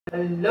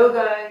Hello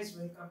guys,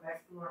 welcome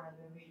back to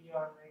another video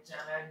on my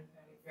channel.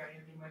 And if you are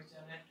new to my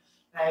channel,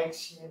 like,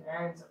 share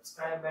and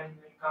subscribe, and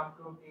welcome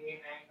to day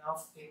 9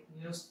 of tech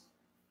news.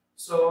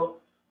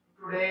 So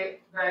today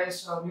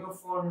guys, a new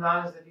phone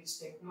launched, that is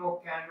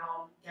Techno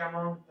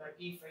Camon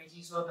 30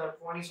 5G. So the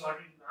phone is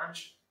already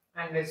launched,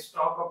 and let's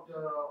talk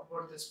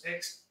about the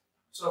specs.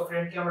 So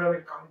front camera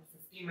will come with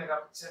 50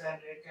 megapixel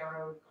and rear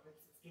camera will come with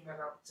 50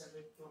 megapixel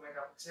with 2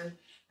 megapixel,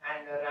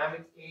 and RAM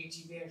with 8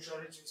 GB and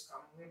storage is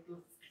coming with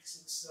 256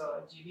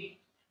 GB,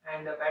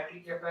 and the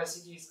battery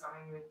capacity is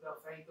coming with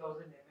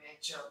 5000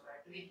 mAh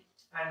battery,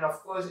 and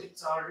of course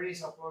it's already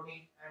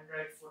supporting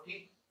Android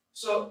 14.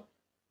 So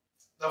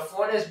the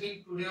phone has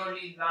been today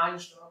only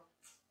launched.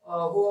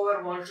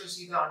 Whoever wants to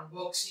see the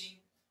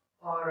unboxing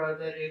or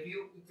the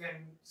review, you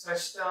can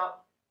search the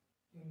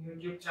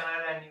YouTube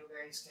channel and you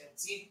guys can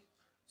see.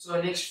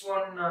 So next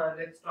phone,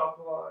 let's talk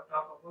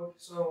about.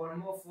 So one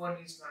more phone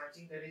is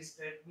launching, that is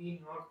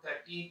Redmi Note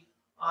 30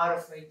 R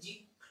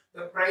 5G.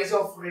 The price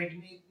of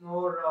Redmi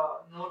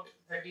Note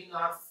 13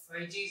 R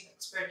 5G is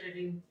expected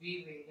in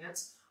three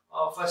variants.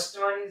 First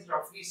one is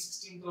roughly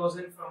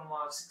 16,000 from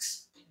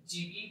 6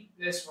 GB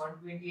plus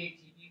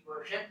 128 GB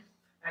version,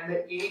 and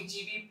the 8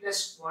 GB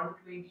plus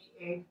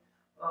 128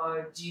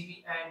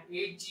 GB and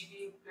 8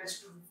 GB plus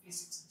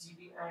 256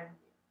 GB and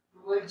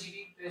 12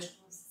 GB plus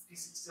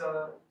 256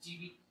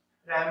 GB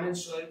RAM and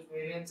storage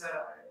variants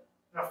are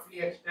roughly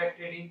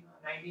expected in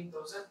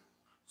 19,000.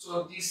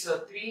 So these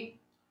three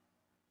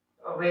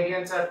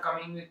variants are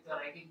coming with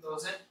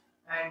 19,000,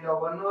 and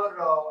one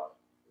more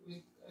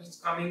is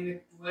coming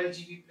with 12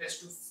 GB plus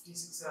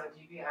 256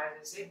 GB, as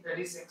I said, that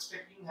is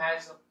expecting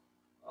has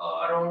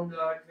around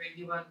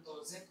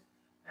 21,000,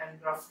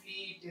 and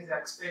roughly it is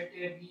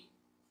expected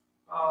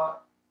uh,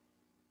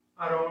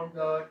 around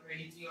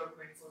 23 or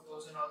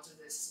 24,000 also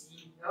they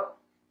see here,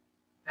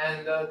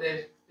 and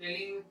they're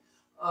telling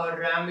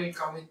RAM will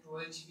come with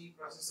 12 GB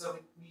processor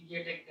with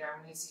MediaTek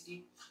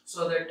Dimensity,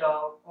 so that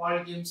all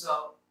games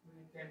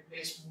we can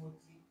play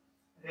smoothly.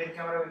 Rear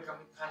camera will come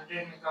with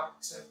 100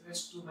 megapixel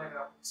plus 2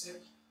 megapixel.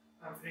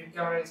 Front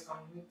camera is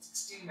coming with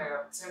 16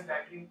 megapixel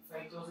battery,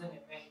 5000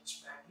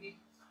 mAh battery,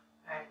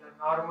 and the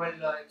normal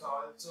it's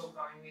also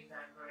coming with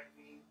Android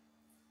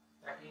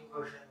 13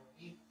 version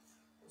only.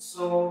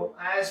 So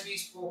as we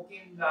spoke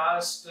in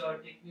last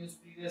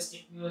previous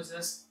tech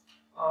news,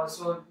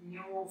 so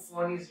new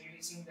phone is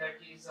releasing, that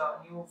is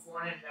new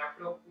phone and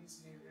laptop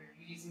is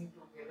releasing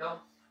together.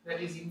 That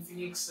is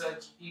Infinix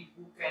GT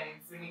Book, and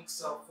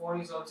Infinix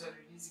phone is also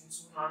releasing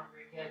soon on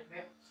 20th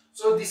May.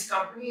 So this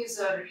company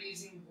is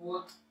releasing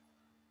both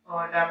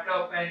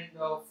laptop and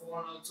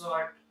phone also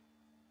at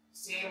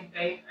same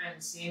time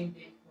and same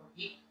day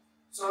only.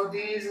 So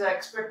this is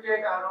expected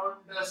around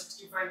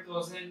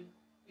 65,000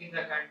 in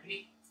the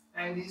country,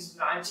 and this is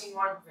launching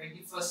on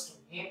 21st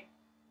May.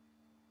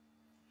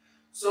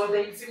 So the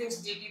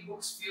Infinix GT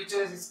Books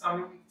Futures is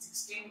coming with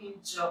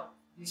 16-inch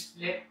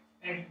display,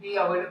 and it will be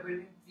available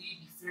in three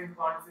different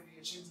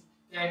configurations.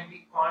 It can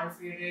be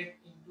configured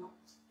into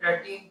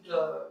 13th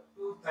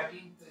to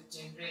 13th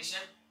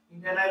generation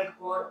internal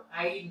core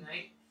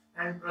i9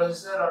 and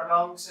processor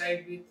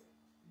alongside with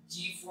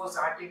GeForce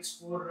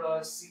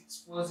RTX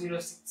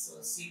 6406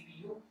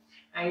 CPU,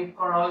 and it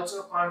can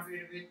also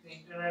configure with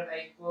internal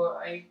iCore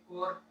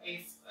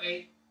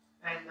i5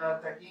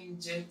 and 13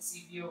 Gen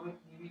CPU with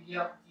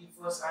NVIDIA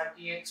GeForce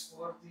RTX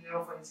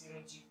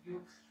 4050 GPU,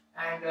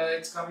 and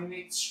it's coming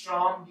with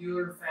strong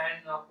dual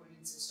fan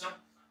cooling system.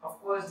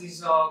 Of course, this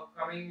is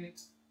coming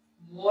with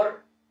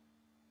more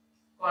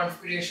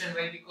configuration.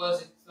 Why?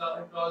 Because it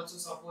also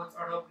supports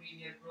Adobe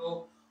Premiere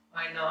Pro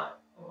and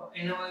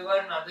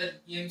even other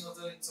games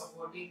also it's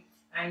supporting,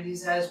 and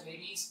this has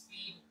very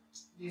speed.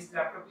 This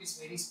laptop is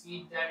very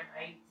speed than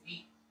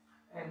i3,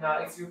 and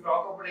if you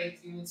talk about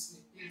i3, it's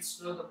little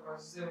slow. The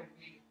processor will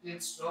be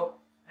little slow,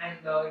 and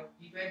it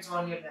depends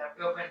on your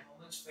laptop and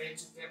how much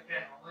files you kept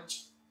and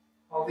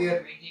how we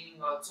are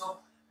maintaining also.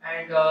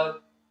 And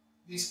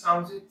this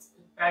comes with,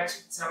 it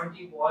packs with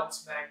 70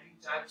 watts battery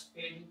charge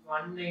paired with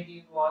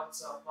 190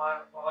 watts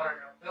power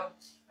adapter,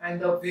 and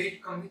the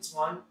weight comes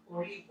with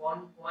only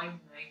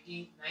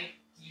 1.99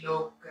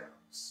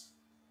 kilograms.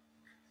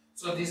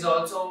 So this is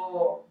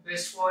also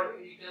best for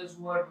editors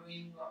who are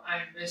doing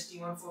and best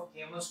even for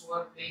gamers who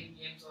are playing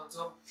games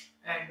also,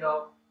 and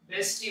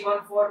best even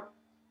for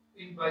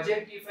in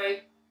budget. If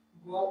I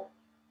go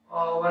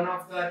one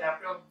of the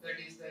laptop, that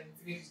is the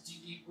Infinix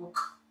GT Book,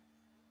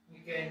 we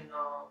can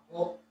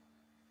go,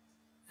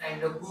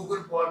 and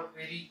Google bought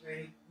very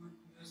good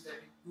news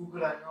that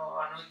Google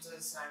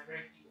announces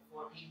Android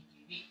 14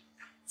 TV.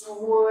 So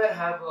whoever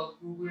have a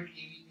Google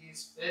TV,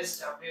 this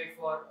best update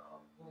for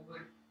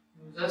Google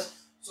users.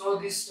 So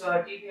this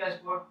TV has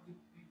got the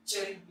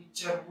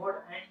picture-in-picture mode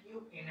and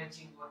new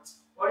energy modes.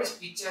 What is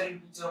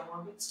picture-in-picture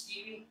mode? It's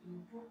TV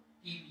into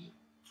TV.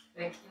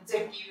 Like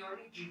inside TV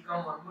only, it will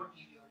come one more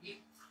TV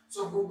only.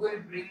 So Google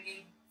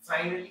bringing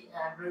finally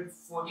Android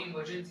 14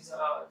 version. This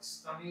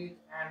is coming with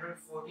Android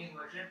 14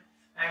 version,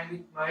 and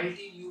with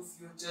multi new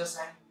features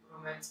and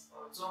improvements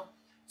also.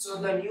 So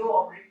the new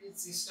operating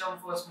system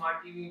for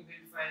smart TV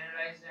will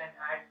finalize and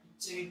add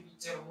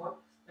picture-in-picture mode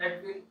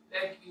that will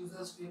let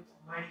users with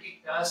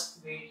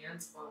multitask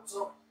variants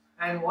also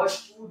and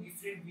watch two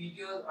different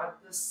videos at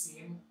the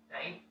same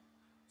time.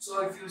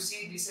 So if you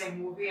see this side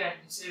movie and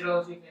this side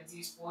also you can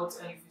see sports,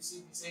 and if you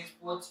see this side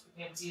sports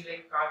you can see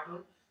like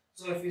cartoon.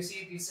 So if you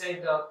see this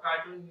side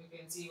cartoon you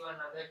can see one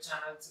other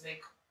channels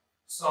like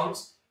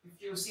songs.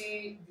 If you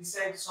see this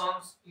side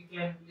songs you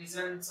can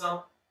listen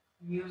some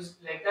music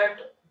like that.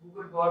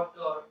 Google got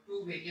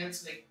two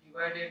variants like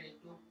divided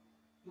into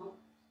two.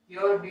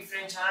 Here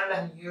different channel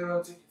and here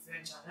also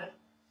different channel,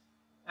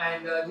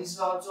 and this is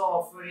also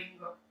offering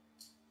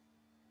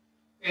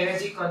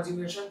energy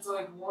consumption, so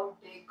it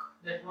won't take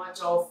that much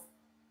of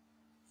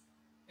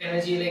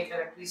energy like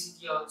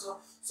electricity also.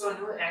 So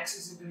new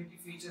accessibility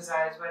features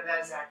as well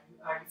as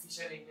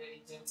artificial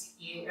intelligence,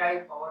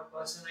 AI powered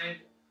personal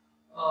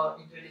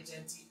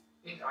intelligence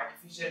with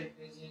artificial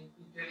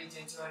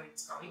intelligence when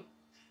it's coming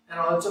and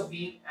also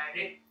being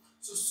added.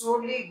 So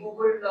slowly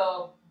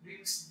Google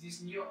brings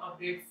this new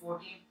update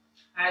 14,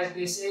 as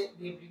they say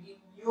they bringing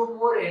new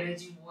more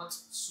energy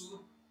modes soon.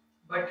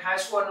 But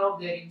as for now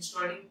they're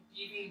installing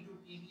TV into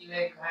TV,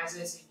 like as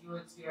I said you,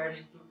 it's divided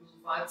into two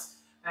parts,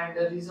 and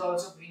this is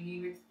also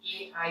bringing with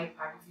AI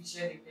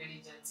artificial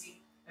intelligence,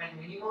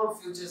 and many more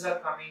features are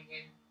coming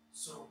in.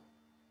 So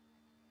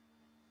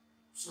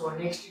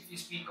next, if we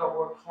speak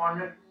about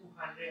Honor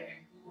 200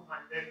 and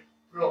 200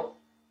 Pro,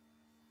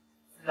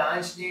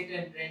 launch date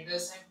and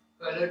renders and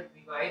color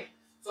revive.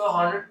 So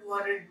Honor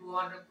 200 and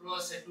 200 Pro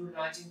are set to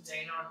launch in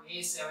China on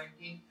May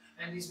 17,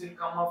 and this will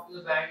come after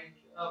the brand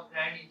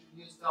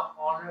introduced the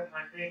Honor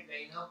 100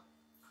 lineup.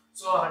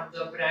 So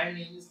the brand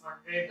name is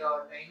 100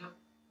 lineup,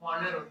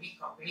 Honor only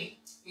company.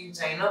 In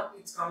China,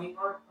 it's coming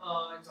out.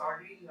 It's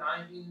already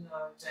launched in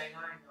China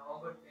in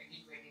November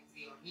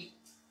 2023 only.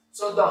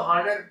 So the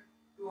Honor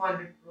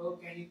 200 Pro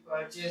can be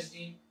purchased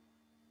in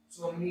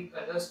so many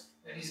colors,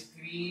 that is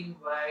green,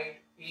 white,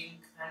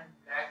 pink and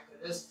black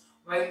colors,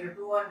 while the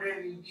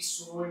 200 will be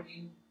sold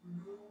in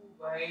blue,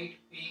 white,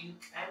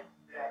 pink and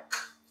black.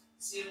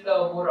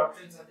 Still more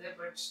options are there,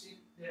 but still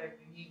they are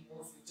bringing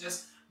more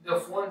features. The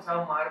phones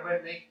have marble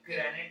like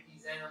granite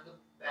design on the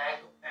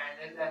back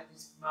panel, and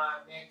this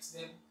makes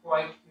them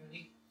quite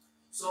unique.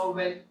 So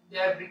when they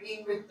are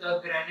bringing with the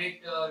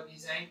granite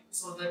design,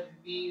 so that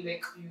will be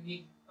like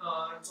unique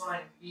also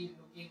and be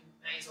looking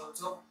nice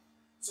also.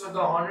 So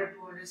the Honor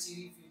 200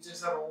 series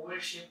features are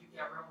oval-shaped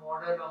camera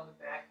model on the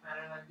back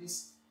panel, and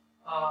this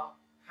uh,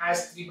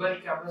 has triple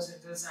camera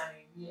sensors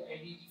and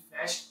LED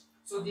flash.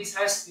 So this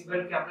has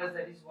triple cameras,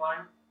 that is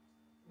one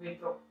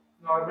with a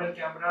normal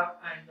camera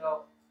and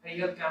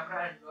higher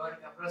camera and lower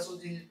camera. So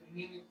this is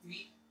bringing with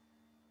three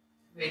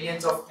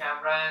variants of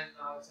camera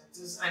and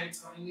sensors, and it's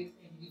coming with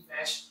LED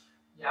flash.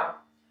 Yeah,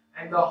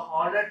 and the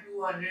Honor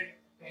 200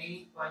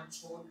 tiny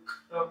punch hole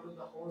to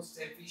the whole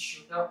selfie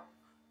shooter,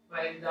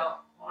 while the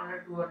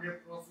Honor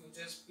 200 Pro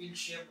features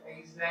pill-shaped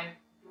X-line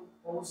to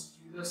host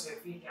dual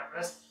selfie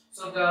cameras.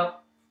 So the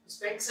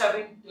specs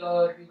haven't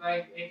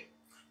revived it,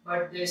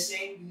 but they're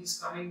saying this is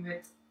coming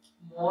with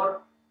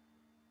more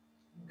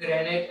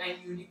granite and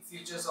unique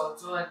features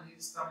also, and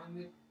this is coming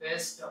with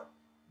best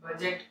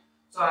budget.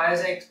 So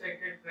as I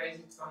expected price,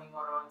 it's coming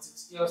around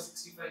 60 or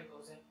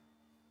 65,000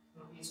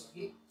 rupees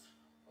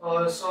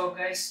only. So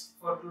guys,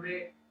 for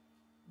today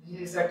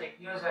this is the tech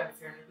news, and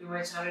if you're new to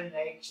my channel,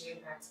 like, share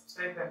and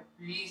subscribe, and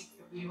please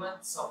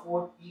everyone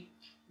support me.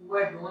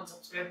 Whoever don't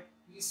subscribe,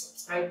 please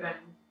subscribe, and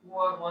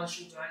whoever wants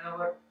to join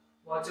our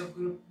WhatsApp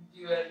group,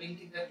 the link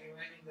in the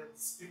given in the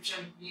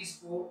description. Please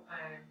go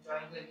and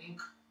join the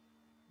link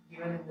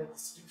given in the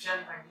description.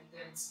 Until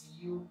then,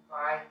 see you.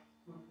 Bye.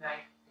 Good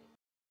night.